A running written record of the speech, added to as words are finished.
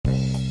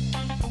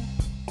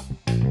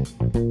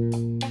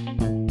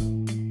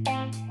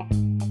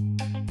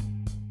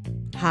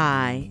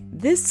Hi,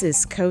 this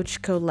is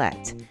Coach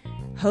Colette,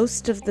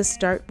 host of the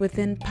Start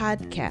Within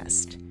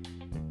podcast,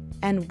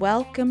 and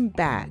welcome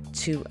back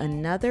to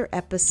another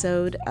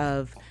episode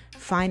of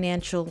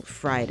Financial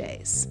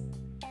Fridays.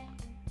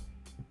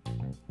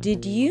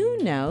 Did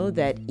you know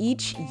that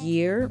each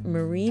year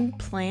marine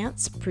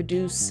plants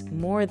produce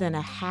more than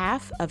a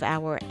half of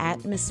our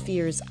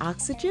atmosphere's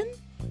oxygen?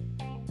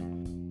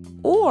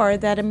 Or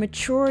that a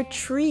mature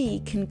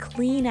tree can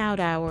clean out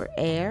our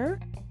air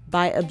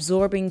by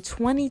absorbing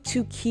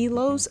 22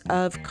 kilos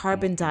of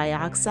carbon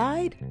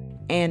dioxide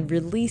and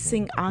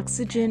releasing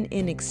oxygen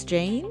in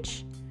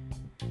exchange?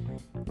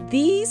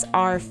 These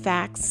are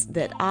facts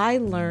that I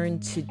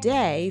learned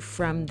today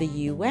from the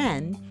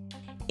UN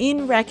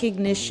in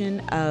recognition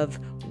of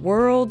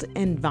World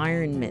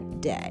Environment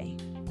Day.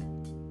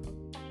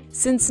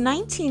 Since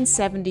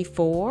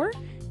 1974,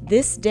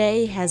 this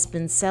day has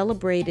been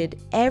celebrated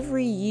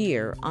every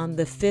year on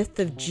the 5th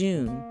of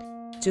June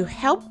to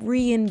help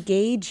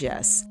re-engage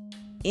us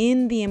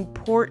in the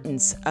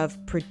importance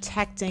of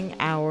protecting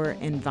our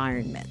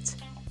environment.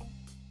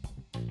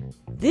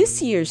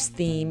 This year's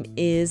theme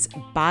is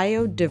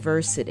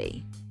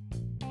biodiversity.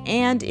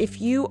 And if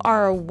you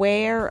are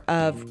aware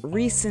of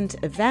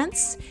recent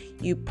events,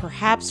 you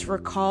perhaps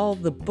recall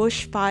the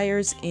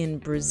bushfires in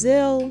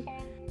Brazil,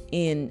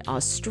 in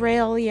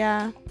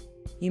Australia.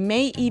 You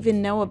may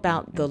even know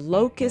about the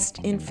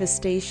locust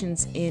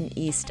infestations in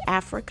East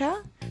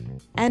Africa,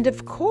 and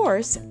of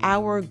course,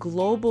 our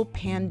global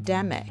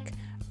pandemic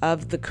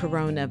of the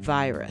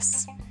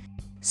coronavirus.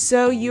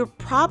 So you're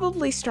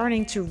probably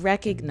starting to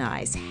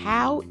recognize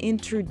how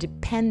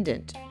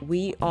interdependent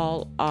we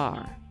all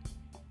are.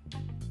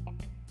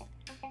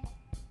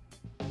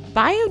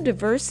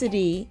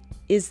 Biodiversity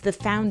is the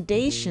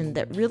foundation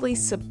that really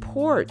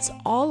supports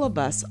all of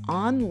us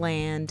on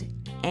land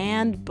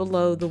and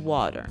below the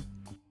water.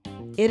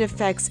 It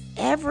affects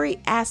every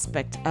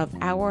aspect of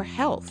our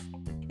health,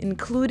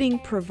 including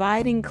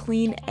providing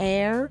clean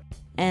air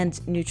and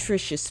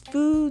nutritious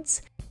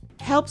foods,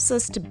 helps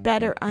us to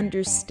better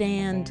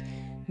understand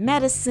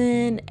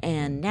medicine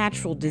and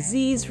natural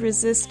disease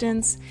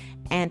resistance,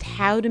 and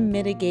how to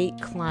mitigate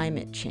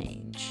climate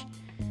change.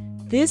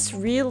 This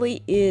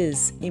really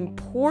is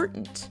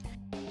important,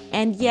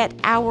 and yet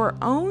our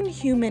own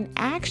human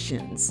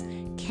actions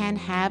can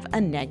have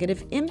a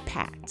negative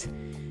impact.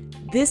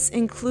 This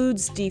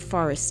includes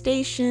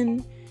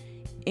deforestation,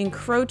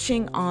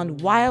 encroaching on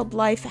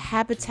wildlife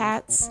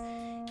habitats,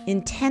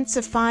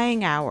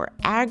 intensifying our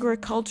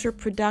agriculture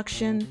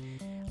production.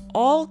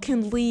 All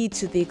can lead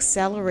to the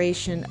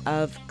acceleration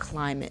of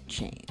climate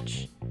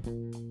change.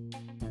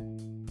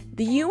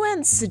 The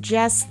UN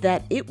suggests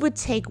that it would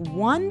take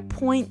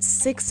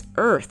 1.6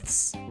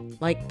 Earths,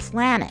 like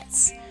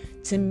planets,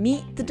 to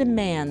meet the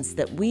demands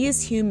that we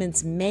as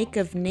humans make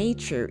of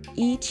nature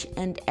each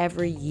and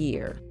every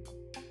year.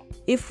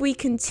 If we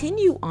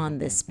continue on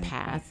this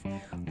path,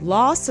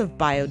 loss of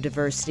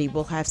biodiversity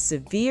will have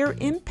severe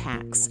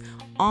impacts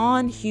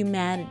on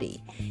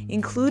humanity,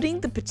 including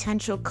the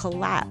potential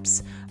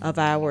collapse of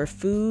our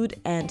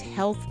food and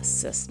health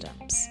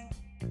systems.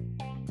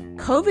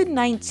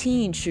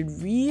 COVID-19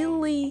 should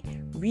really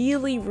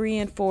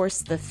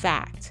reinforce the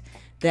fact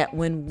that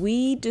when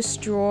we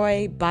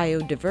destroy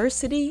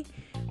biodiversity,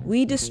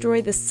 we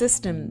destroy the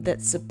system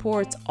that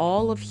supports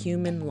all of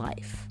human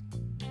life.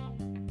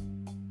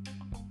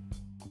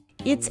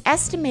 It's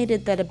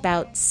estimated that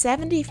about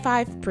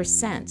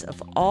 75%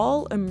 of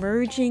all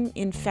emerging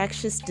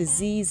infectious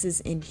diseases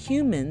in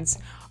humans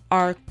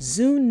are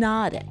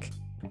zoonotic,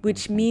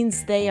 which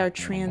means they are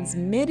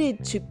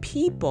transmitted to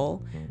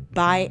people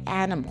by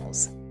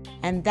animals,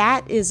 and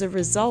that is a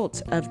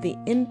result of the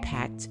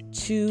impact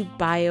to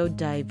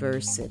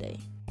biodiversity.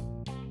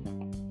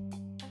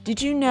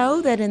 Did you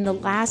know that in the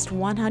last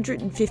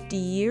 150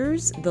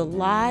 years, the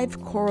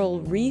live coral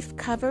reef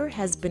cover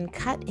has been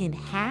cut in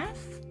half?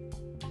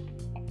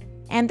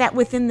 And that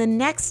within the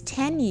next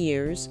 10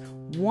 years,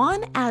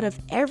 1 out of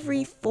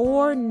every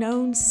 4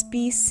 known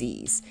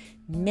species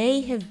may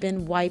have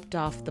been wiped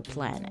off the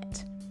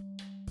planet.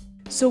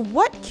 So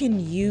what can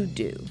you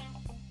do?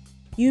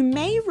 You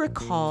may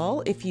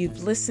recall, if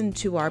you've listened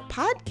to our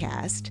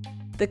podcast,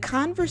 the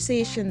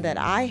conversation that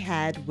I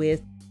had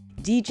with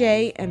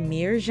DJ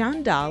Amir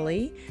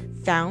Jandali,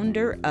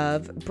 founder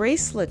of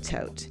Bracelet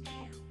Tote.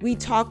 We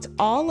talked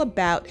all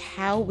about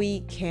how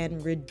we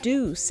can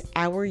reduce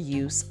our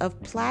use of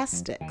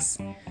plastics.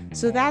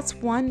 So that's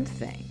one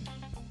thing.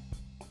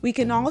 We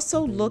can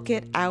also look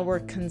at our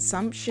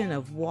consumption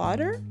of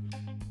water,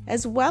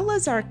 as well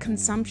as our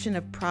consumption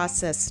of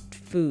processed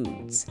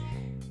foods.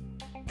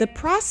 The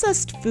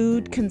processed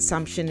food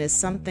consumption is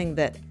something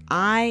that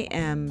I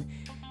am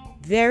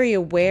very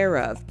aware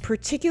of,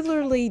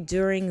 particularly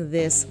during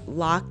this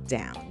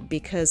lockdown,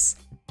 because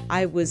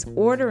I was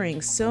ordering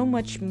so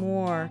much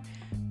more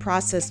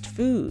processed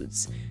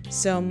foods.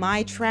 So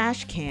my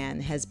trash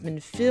can has been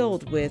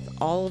filled with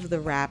all of the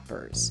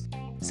wrappers.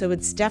 So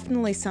it's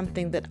definitely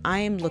something that I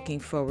am looking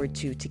forward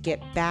to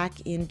get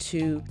back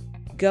into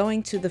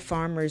going to the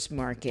farmer's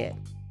market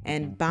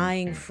and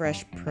buying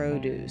fresh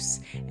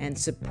produce and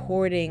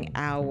supporting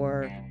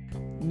our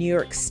New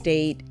York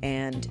State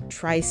and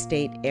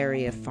tri-state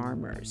area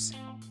farmers.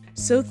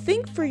 So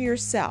think for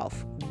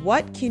yourself,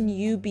 what can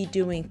you be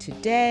doing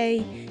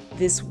today,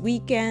 this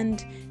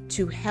weekend,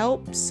 to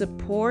help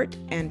support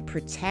and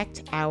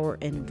protect our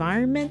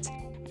environment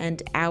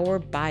and our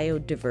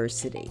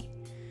biodiversity?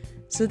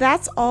 So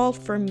that's all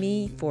from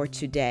me for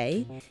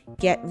today.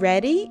 Get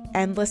ready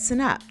and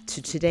listen up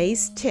to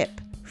today's tip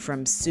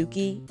from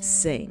Suki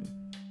Singh.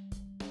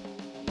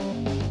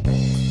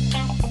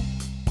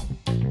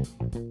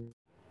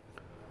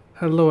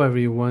 Hello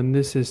everyone,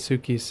 this is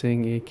Suki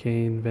Singh,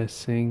 aka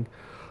Investing,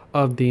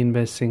 of the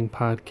Investing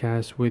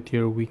Podcast with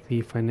your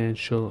weekly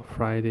Financial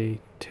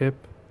Friday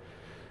tip.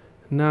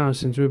 Now,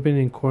 since we've been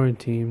in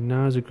quarantine,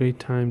 now is a great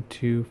time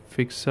to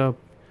fix up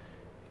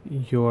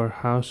your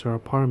house or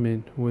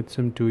apartment with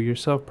some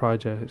do-it-yourself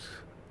projects.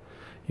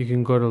 You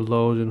can go to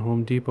Lowe's and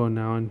Home Depot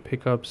now and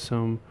pick up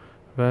some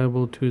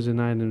valuable tools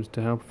and items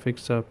to help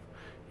fix up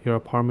your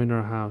apartment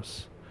or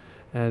house.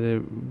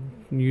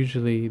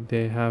 Usually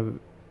they have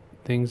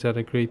things at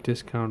a great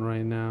discount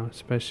right now,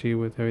 especially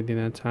with everything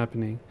that's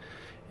happening,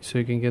 so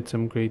you can get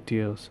some great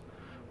deals.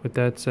 With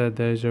that said,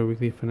 that is your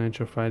weekly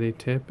Financial Friday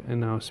tip,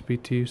 and I'll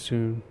speak to you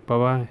soon.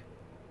 Bye-bye.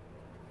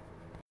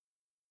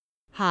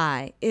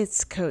 Hi,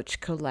 it's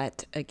Coach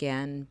Colette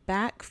again,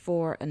 back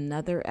for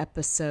another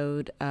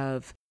episode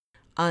of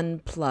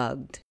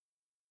Unplugged.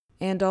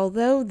 And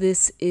although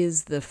this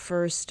is the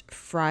first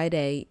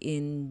Friday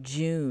in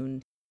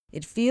June,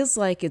 it feels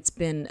like it's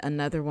been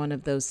another one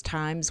of those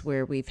times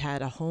where we've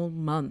had a whole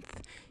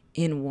month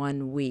in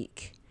 1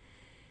 week.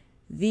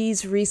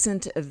 These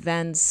recent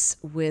events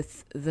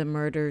with the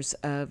murders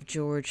of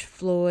George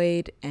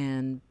Floyd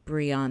and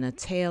Breonna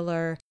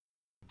Taylor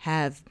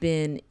have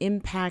been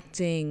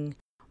impacting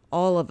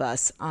all of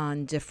us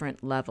on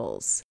different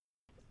levels.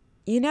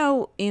 You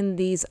know, in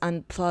these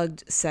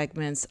Unplugged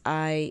segments,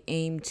 I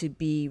aim to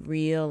be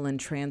real and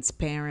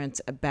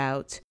transparent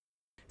about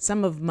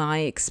some of my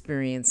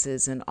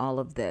experiences in all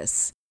of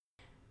this.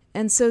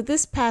 And so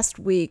this past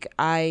week,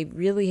 I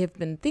really have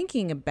been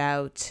thinking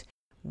about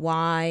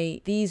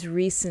why these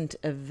recent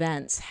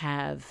events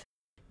have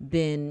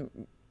been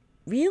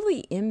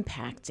really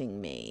impacting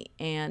me.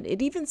 And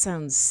it even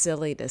sounds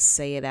silly to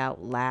say it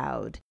out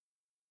loud.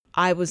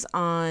 I was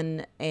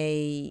on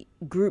a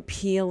group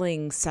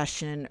healing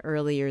session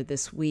earlier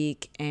this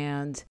week,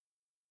 and,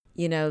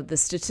 the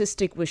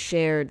statistic was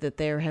shared that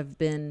there have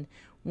been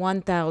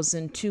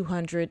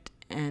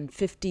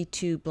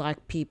 1,252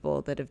 Black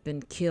people that have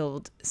been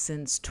killed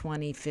since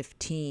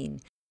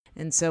 2015.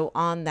 And so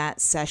on that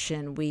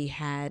session, we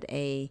had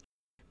a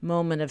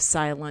moment of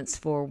silence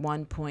for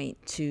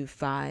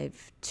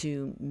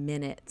 1.252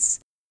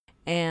 minutes.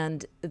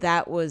 And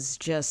that was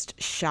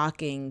just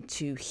shocking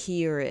to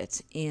hear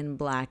it in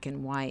black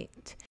and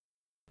white.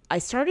 I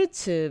started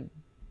to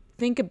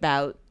think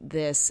about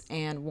this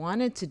and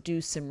wanted to do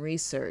some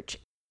research.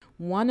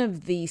 One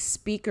of the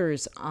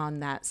speakers on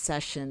that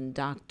session,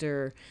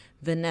 Dr.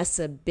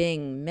 Vanessa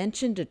Bing,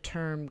 mentioned a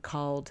term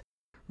called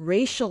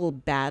racial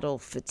battle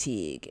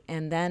fatigue.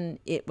 And then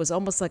it was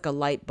almost like a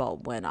light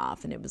bulb went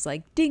off, and it was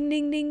like, ding,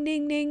 ding, ding,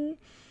 ding, ding.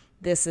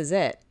 This is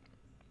it.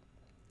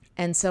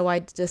 And so I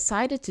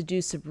decided to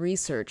do some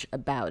research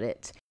about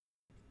it.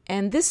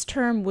 And this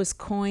term was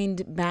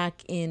coined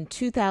back in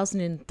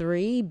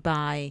 2003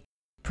 by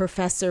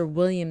Professor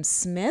William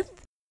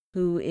Smith,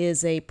 who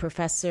is a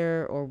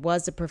professor or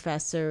was a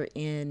professor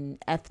in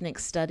ethnic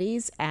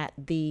studies at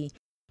the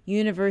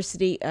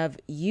University of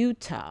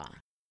Utah.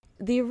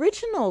 The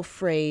original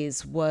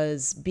phrase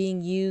was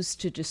being used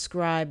to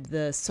describe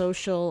the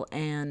social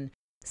and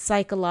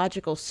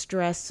psychological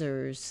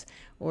stressors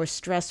or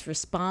stress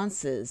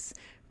responses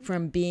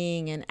from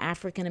being an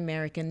African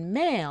American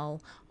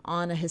male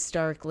on a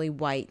historically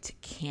white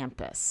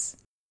campus.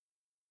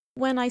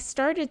 When I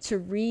started to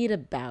read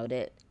about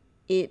it,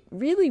 it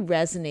really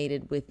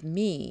resonated with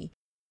me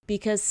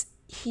because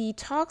he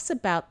talks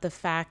about the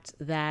fact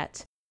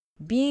that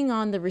being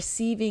on the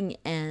receiving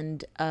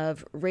end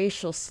of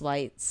racial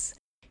slights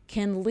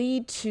can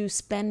lead to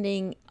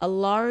spending a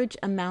large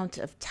amount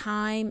of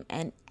time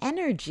and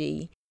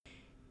energy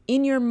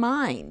in your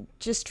mind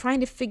just trying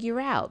to figure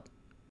out,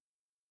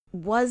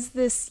 was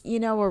this, a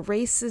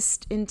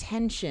racist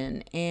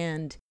intention,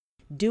 and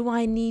do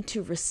I need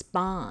to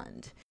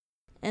respond?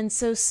 And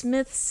so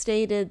Smith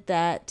stated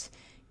that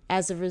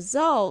as a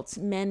result,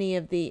 many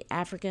of the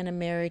African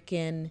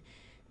American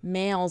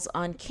males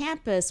on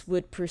campus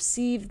would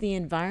perceive the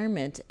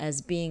environment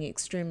as being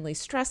extremely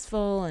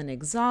stressful and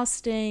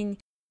exhausting,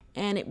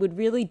 and it would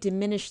really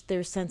diminish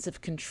their sense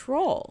of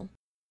control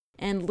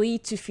and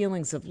lead to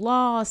feelings of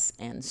loss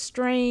and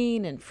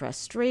strain and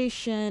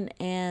frustration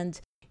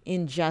and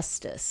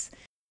injustice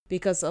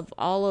because of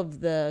all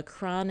of the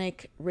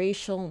chronic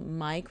racial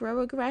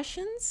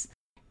microaggressions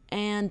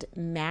and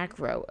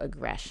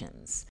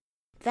macroaggressions.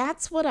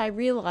 That's what I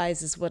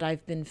realize is what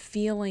I've been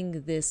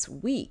feeling this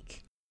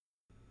week.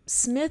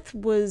 Smith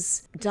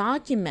was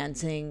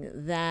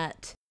documenting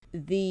that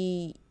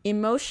the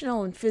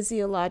emotional and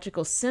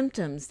physiological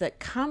symptoms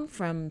that come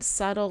from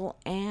subtle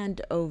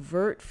and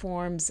overt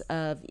forms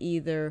of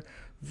either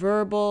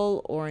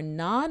verbal or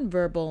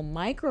nonverbal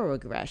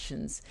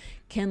microaggressions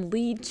can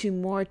lead to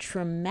more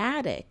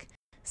traumatic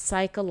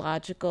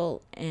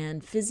psychological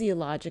and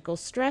physiological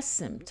stress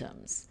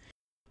symptoms.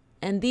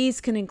 And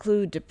these can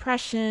include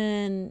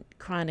depression,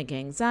 chronic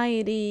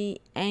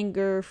anxiety,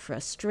 anger,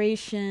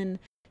 frustration,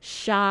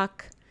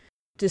 shock,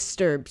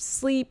 disturbed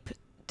sleep,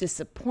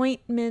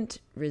 disappointment,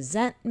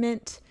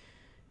 resentment,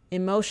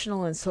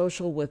 emotional and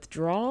social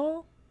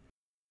withdrawal,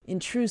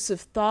 intrusive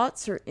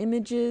thoughts or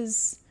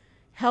images,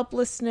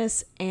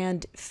 helplessness,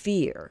 and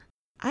fear.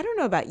 I don't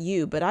know about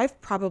you, but I've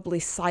probably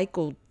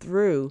cycled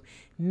through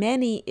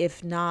many,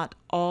 if not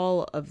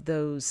all, of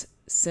those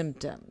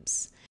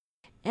symptoms.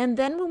 And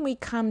then when we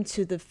come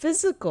to the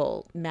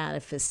physical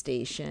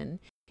manifestation,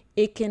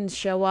 it can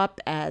show up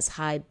as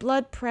high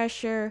blood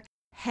pressure,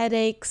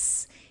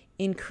 headaches,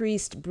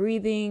 increased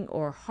breathing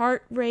or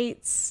heart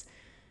rates,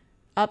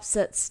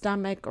 upset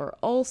stomach or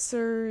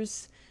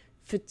ulcers,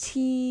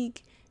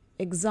 fatigue,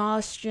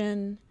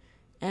 exhaustion,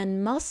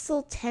 and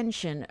muscle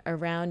tension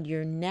around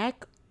your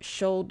neck,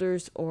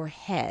 shoulders, or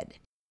head.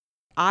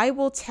 I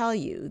will tell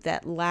you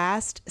that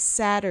last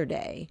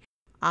Saturday,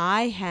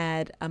 I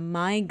had a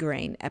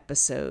migraine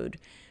episode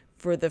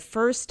for the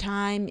first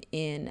time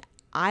in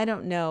I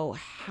don't know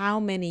how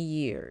many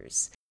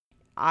years.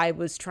 I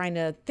was trying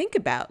to think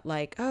about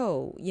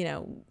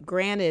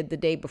granted the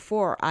day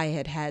before I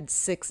had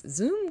 6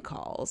 Zoom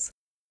calls,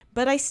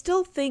 but I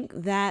still think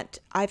that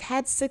I've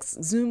had 6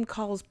 Zoom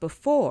calls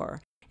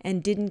before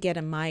and didn't get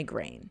a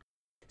migraine.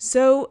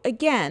 So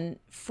again,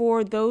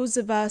 for those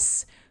of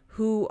us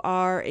who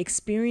are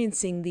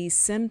experiencing these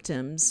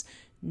symptoms,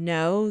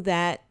 know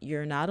that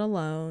you're not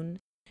alone.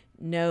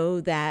 Know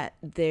that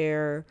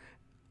there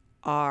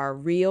are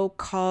real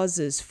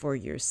causes for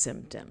your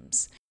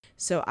symptoms.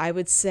 So I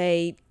would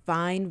say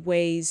find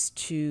ways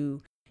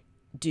to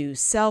do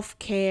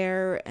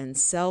self-care and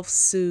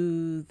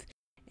self-soothe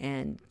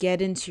and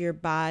get into your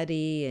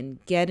body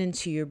and get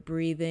into your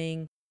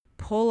breathing.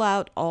 Pull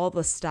out all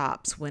the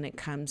stops when it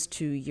comes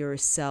to your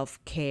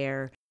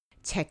self-care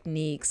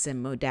techniques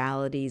and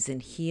modalities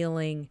and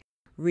healing.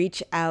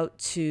 Reach out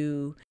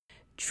to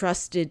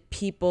trusted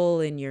people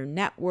in your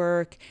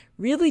network.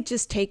 Really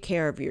just take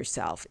care of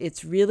yourself.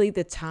 It's really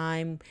the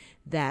time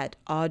that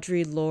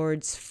Audre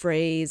Lorde's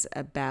phrase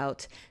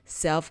about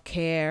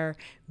self-care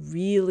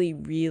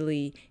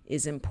really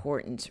is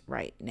important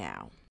right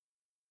now.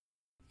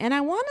 And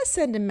I want to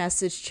send a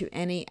message to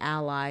any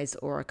allies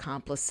or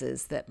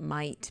accomplices that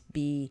might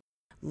be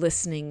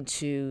listening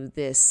to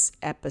this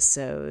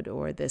episode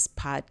or this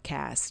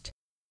podcast.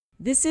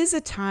 This is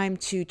a time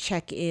to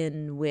check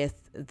in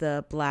with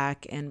the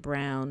Black and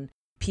Brown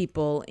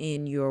people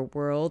in your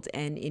world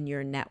and in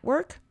your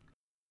network.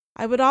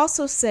 I would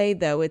also say,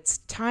 though, it's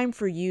time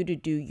for you to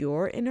do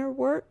your inner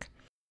work,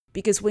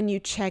 because when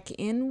you check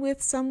in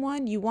with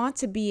someone, you want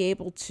to be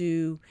able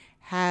to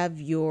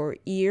have your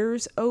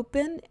ears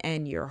open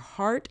and your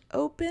heart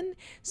open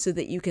so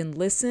that you can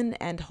listen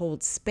and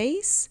hold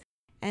space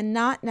and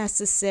not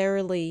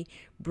necessarily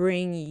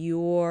bring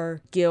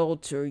your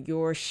guilt or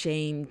your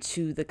shame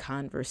to the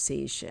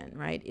conversation,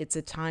 right? It's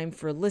a time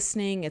for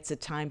listening. It's a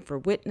time for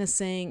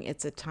witnessing.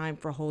 It's a time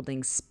for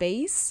holding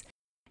space.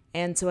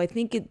 And so I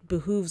think it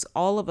behooves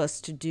all of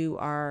us to do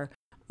our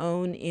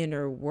own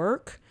inner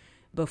work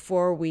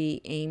before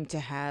we aim to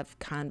have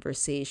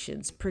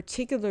conversations,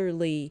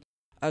 particularly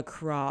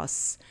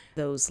across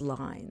those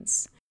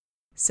lines.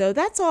 So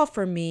that's all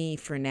for me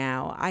for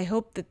now. I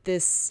hope that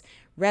this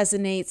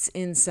resonates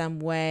in some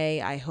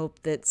way. I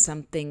hope that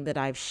something that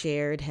I've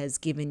shared has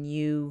given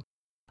you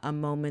a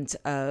moment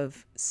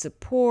of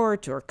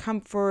support or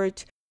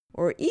comfort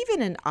or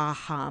even an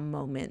aha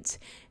moment,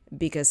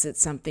 because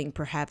it's something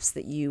perhaps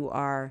that you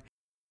are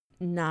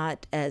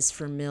not as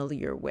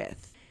familiar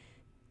with.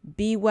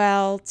 Be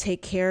well,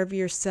 take care of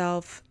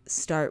yourself,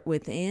 start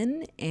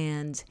within,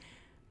 and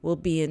we'll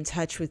be in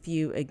touch with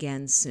you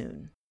again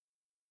soon.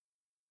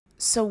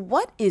 So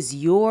what is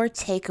your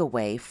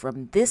takeaway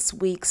from this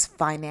week's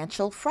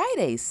Financial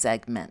Fridays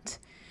segment?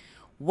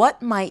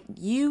 What might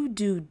you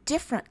do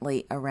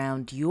differently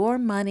around your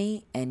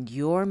money and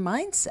your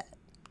mindset?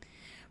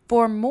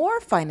 For more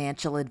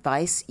financial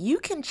advice, you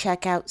can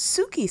check out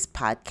Suki's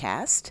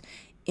podcast,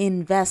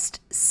 Invest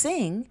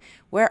Sing,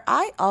 where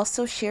I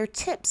also share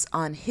tips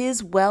on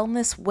his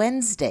Wellness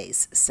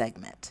Wednesdays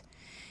segment.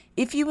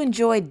 If you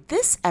enjoyed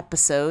this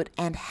episode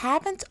and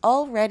haven't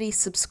already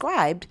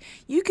subscribed,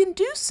 you can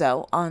do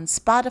so on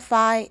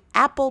Spotify,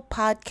 Apple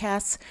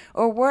Podcasts,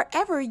 or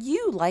wherever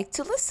you like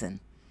to listen.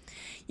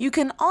 You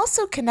can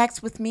also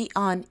connect with me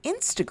on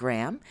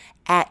Instagram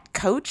at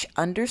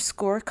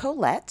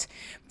Coach_Colette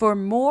for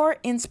more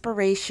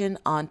inspiration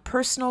on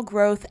personal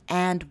growth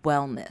and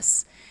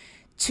wellness.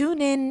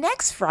 Tune in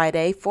next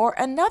Friday for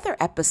another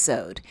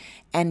episode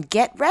and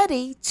get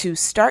ready to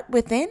start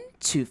within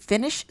to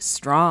finish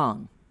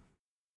strong.